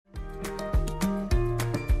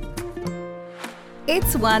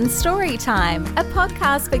It's One Story Time, a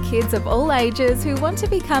podcast for kids of all ages who want to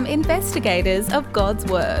become investigators of God's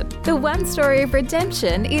Word. The one story of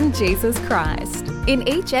redemption in Jesus Christ. In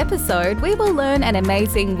each episode, we will learn an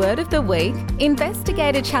amazing word of the week,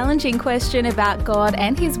 investigate a challenging question about God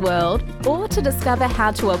and His world, or to discover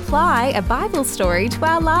how to apply a Bible story to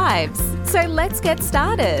our lives. So let's get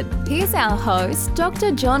started. Here's our host,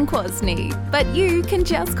 Dr. John Kwasny, but you can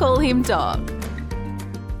just call him Doc.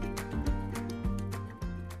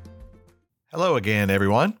 Hello again,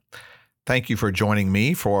 everyone. Thank you for joining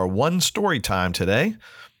me for One Story Time today.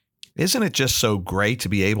 Isn't it just so great to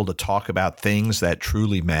be able to talk about things that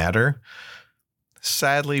truly matter?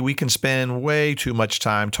 Sadly, we can spend way too much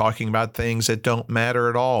time talking about things that don't matter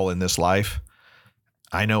at all in this life.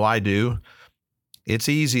 I know I do. It's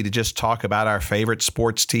easy to just talk about our favorite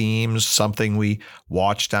sports teams, something we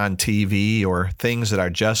watched on TV, or things that are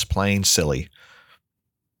just plain silly.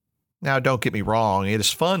 Now, don't get me wrong, it is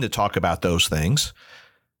fun to talk about those things,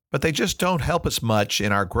 but they just don't help us much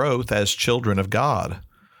in our growth as children of God.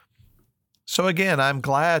 So again, I'm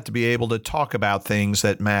glad to be able to talk about things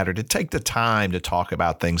that matter, to take the time to talk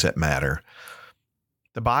about things that matter.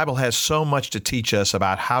 The Bible has so much to teach us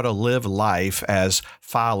about how to live life as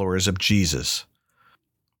followers of Jesus.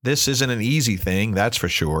 This isn't an easy thing, that's for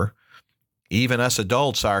sure. Even us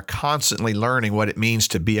adults are constantly learning what it means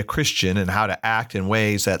to be a Christian and how to act in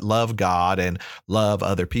ways that love God and love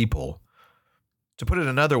other people. To put it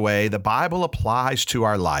another way, the Bible applies to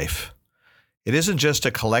our life. It isn't just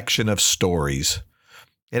a collection of stories.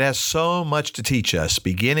 It has so much to teach us,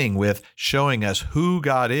 beginning with showing us who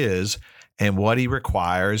God is and what He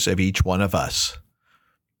requires of each one of us.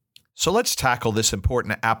 So let's tackle this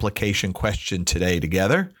important application question today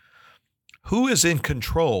together. Who is in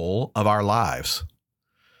control of our lives?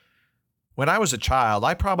 When I was a child,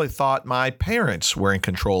 I probably thought my parents were in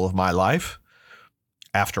control of my life.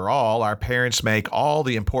 After all, our parents make all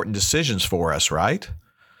the important decisions for us, right?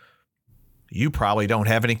 You probably don't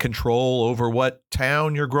have any control over what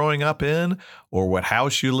town you're growing up in, or what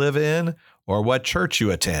house you live in, or what church you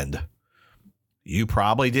attend. You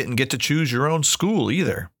probably didn't get to choose your own school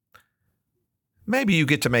either. Maybe you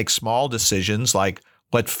get to make small decisions like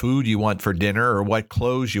what food you want for dinner or what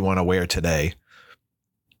clothes you want to wear today.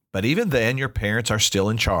 But even then, your parents are still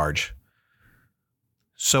in charge.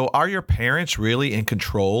 So are your parents really in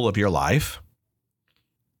control of your life?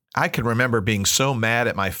 I can remember being so mad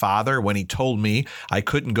at my father when he told me I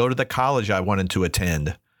couldn't go to the college I wanted to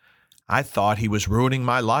attend. I thought he was ruining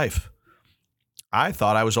my life. I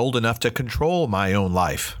thought I was old enough to control my own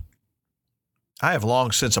life. I have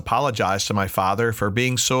long since apologized to my father for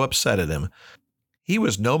being so upset at him. He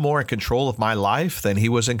was no more in control of my life than he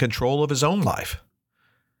was in control of his own life.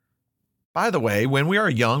 By the way, when we are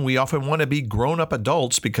young, we often want to be grown-up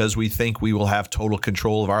adults because we think we will have total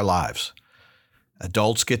control of our lives.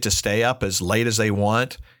 Adults get to stay up as late as they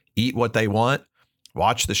want, eat what they want,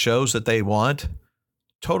 watch the shows that they want.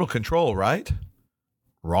 Total control, right?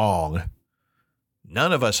 Wrong.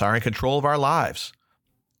 None of us are in control of our lives.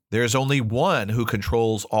 There is only one who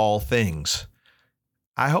controls all things.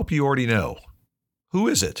 I hope you already know. Who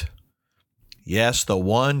is it? Yes, the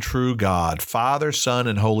one true God, Father, Son,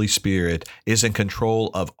 and Holy Spirit, is in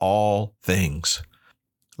control of all things.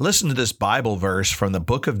 Listen to this Bible verse from the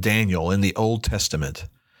book of Daniel in the Old Testament.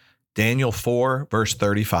 Daniel 4, verse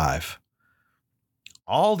 35.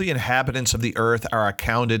 All the inhabitants of the earth are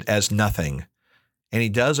accounted as nothing, and He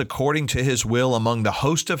does according to His will among the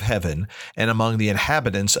host of heaven and among the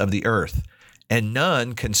inhabitants of the earth, and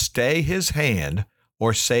none can stay His hand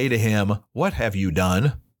or say to Him, "What have you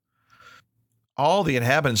done?" All the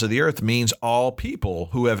inhabitants of the earth means all people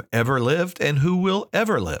who have ever lived and who will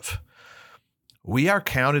ever live. We are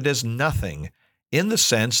counted as nothing in the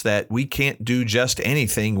sense that we can't do just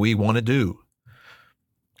anything we want to do.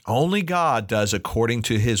 Only God does according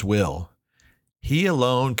to His will. He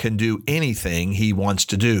alone can do anything He wants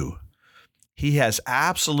to do. He has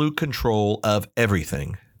absolute control of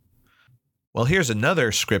everything. Well, here's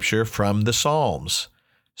another scripture from the Psalms.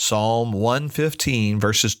 Psalm 115,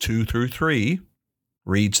 verses 2 through 3,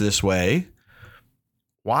 reads this way.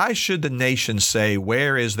 Why should the nations say,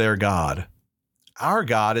 "Where is their God?" Our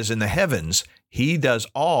God is in the heavens. He does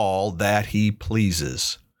all that He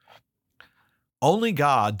pleases. Only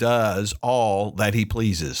God does all that He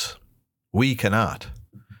pleases. We cannot.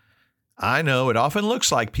 I know it often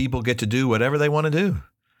looks like people get to do whatever they want to do.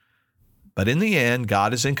 But in the end,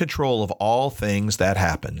 God is in control of all things that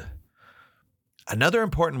happen. Another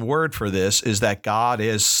important word for this is that God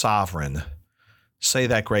is sovereign. Say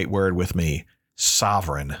that great word with me,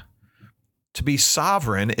 sovereign. To be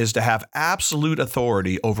sovereign is to have absolute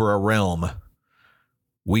authority over a realm.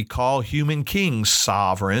 We call human kings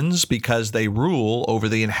sovereigns because they rule over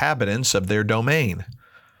the inhabitants of their domain.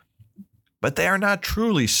 But they are not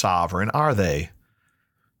truly sovereign, are they?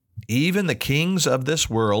 Even the kings of this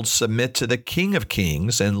world submit to the King of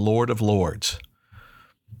Kings and Lord of Lords.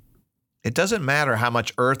 It doesn't matter how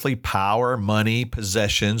much earthly power, money,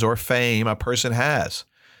 possessions, or fame a person has.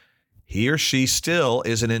 He or she still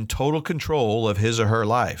isn't in total control of his or her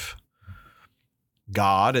life.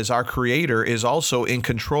 God, as our Creator, is also in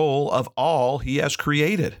control of all He has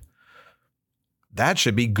created. That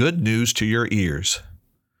should be good news to your ears.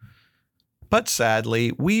 But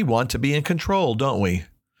sadly, we want to be in control, don't we?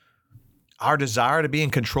 Our desire to be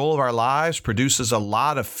in control of our lives produces a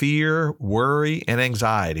lot of fear, worry, and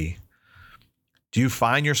anxiety. Do you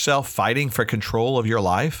find yourself fighting for control of your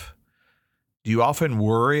life? Do you often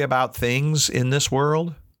worry about things in this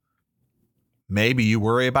world? Maybe you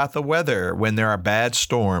worry about the weather when there are bad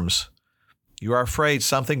storms. You are afraid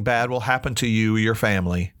something bad will happen to you or your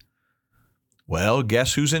family. Well,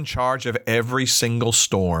 guess who's in charge of every single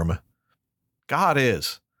storm? God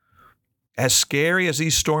is. As scary as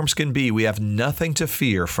these storms can be, we have nothing to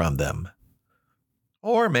fear from them.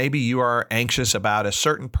 Or maybe you are anxious about a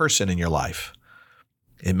certain person in your life.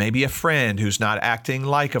 It may be a friend who's not acting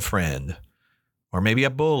like a friend, or maybe a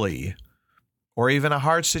bully, or even a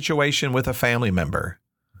hard situation with a family member.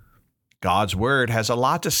 God's Word has a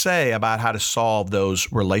lot to say about how to solve those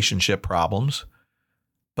relationship problems.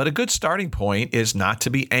 But a good starting point is not to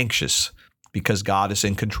be anxious because God is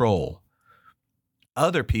in control.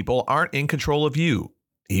 Other people aren't in control of you,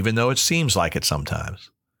 even though it seems like it sometimes.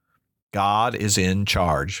 God is in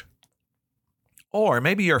charge. Or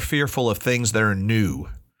maybe you're fearful of things that are new.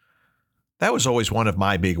 That was always one of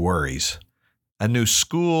my big worries. A new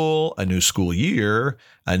school, a new school year,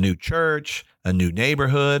 a new church, a new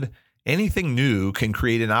neighborhood, anything new can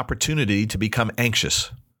create an opportunity to become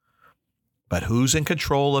anxious. But who's in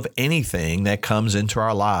control of anything that comes into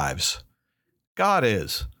our lives? God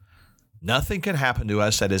is. Nothing can happen to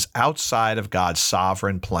us that is outside of God's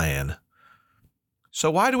sovereign plan. So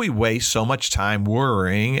why do we waste so much time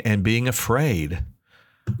worrying and being afraid?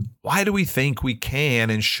 Why do we think we can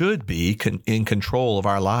and should be in control of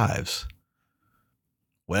our lives?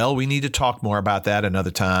 Well, we need to talk more about that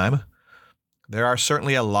another time. There are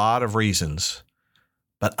certainly a lot of reasons,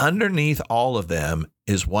 but underneath all of them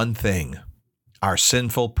is one thing: our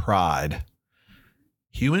sinful pride.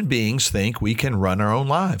 Human beings think we can run our own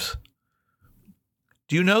lives.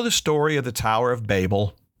 Do you know the story of the Tower of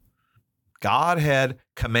Babel? God had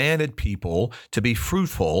commanded people to be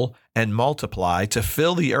fruitful and multiply, to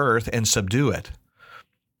fill the earth and subdue it.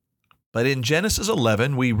 But in Genesis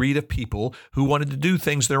 11, we read of people who wanted to do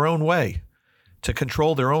things their own way, to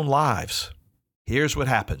control their own lives. Here's what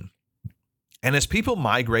happened. And as people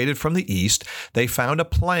migrated from the east, they found a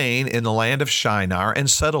plain in the land of Shinar and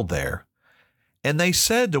settled there. And they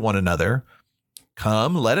said to one another,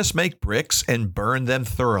 "Come, let us make bricks and burn them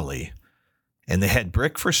thoroughly." And they had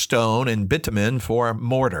brick for stone and bitumen for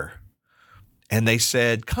mortar. And they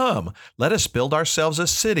said, "Come, let us build ourselves a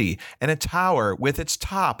city and a tower with its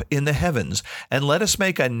top in the heavens, and let us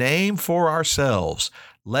make a name for ourselves,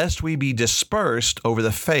 lest we be dispersed over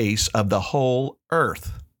the face of the whole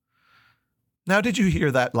earth." Now, did you hear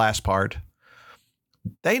that last part?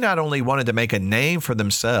 They not only wanted to make a name for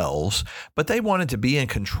themselves, but they wanted to be in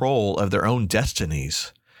control of their own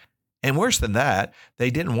destinies. And worse than that, they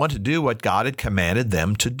didn't want to do what God had commanded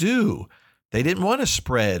them to do. They didn't want to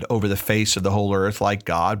spread over the face of the whole earth like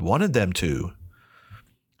God wanted them to.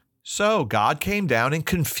 So God came down and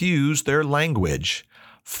confused their language,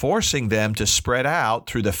 forcing them to spread out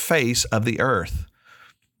through the face of the earth.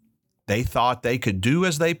 They thought they could do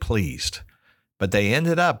as they pleased, but they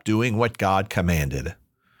ended up doing what God commanded.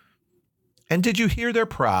 And did you hear their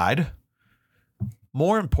pride?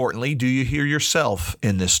 More importantly, do you hear yourself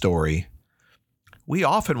in this story? We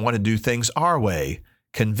often want to do things our way,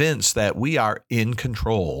 convinced that we are in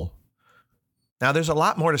control. Now, there's a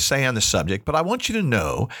lot more to say on the subject, but I want you to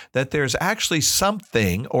know that there's actually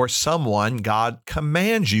something or someone God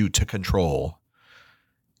commands you to control.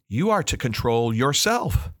 You are to control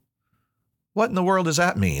yourself. What in the world does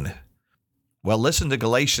that mean? Well, listen to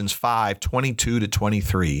Galatians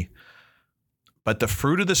 5:22-23. But the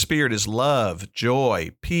fruit of the Spirit is love,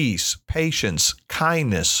 joy, peace, patience,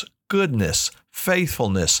 kindness, goodness,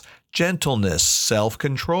 faithfulness, gentleness,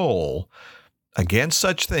 self-control. Against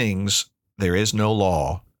such things there is no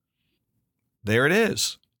law. There it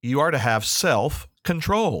is. You are to have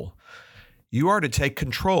self-control. You are to take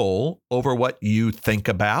control over what you think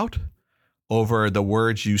about, over the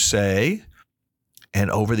words you say, and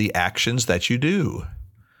over the actions that you do.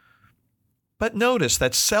 But notice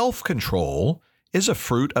that self-control is a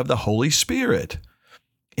fruit of the Holy Spirit.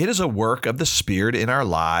 It is a work of the Spirit in our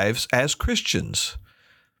lives as Christians.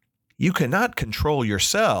 You cannot control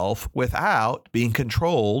yourself without being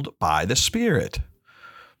controlled by the Spirit.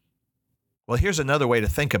 Well, here's another way to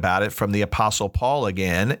think about it from the Apostle Paul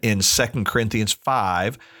again in 2 Corinthians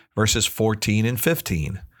 5, verses 14 and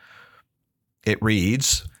 15. It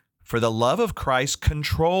reads, "For the love of Christ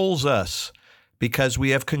controls us, because we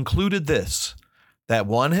have concluded this, that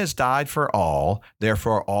one has died for all,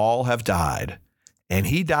 therefore all have died. And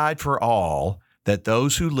he died for all, that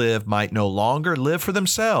those who live might no longer live for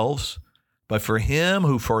themselves, but for him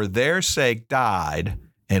who for their sake died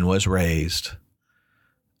and was raised."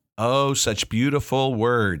 Oh, such beautiful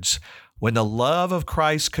words. When the love of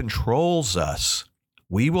Christ controls us,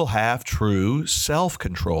 we will have true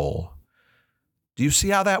self-control. Do you see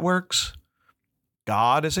how that works?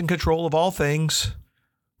 God is in control of all things.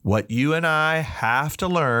 What you and I have to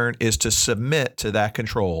learn is to submit to that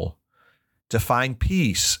control, to find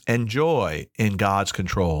peace and joy in God's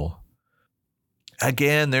control.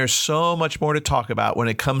 Again, there's so much more to talk about when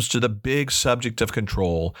it comes to the big subject of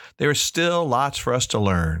control. There's still lots for us to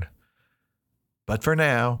learn. But for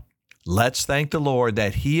now, let's thank the Lord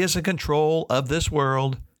that He is in control of this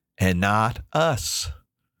world and not us.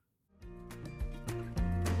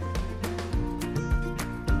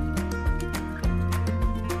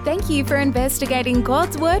 Thank you for investigating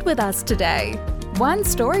God's Word with us today. One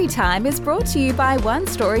Story Time is brought to you by One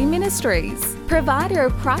Story Ministries, provider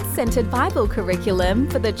of Christ-centered Bible curriculum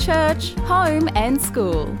for the church, home and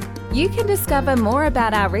school. You can discover more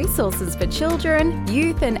about our resources for children,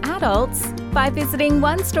 youth and adults by visiting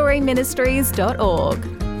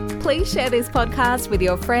onestoryministries.org. Please share this podcast with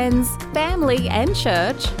your friends, family and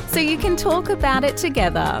church so you can talk about it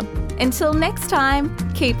together. Until next time,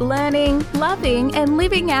 keep learning, loving and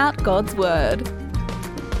living out God's Word.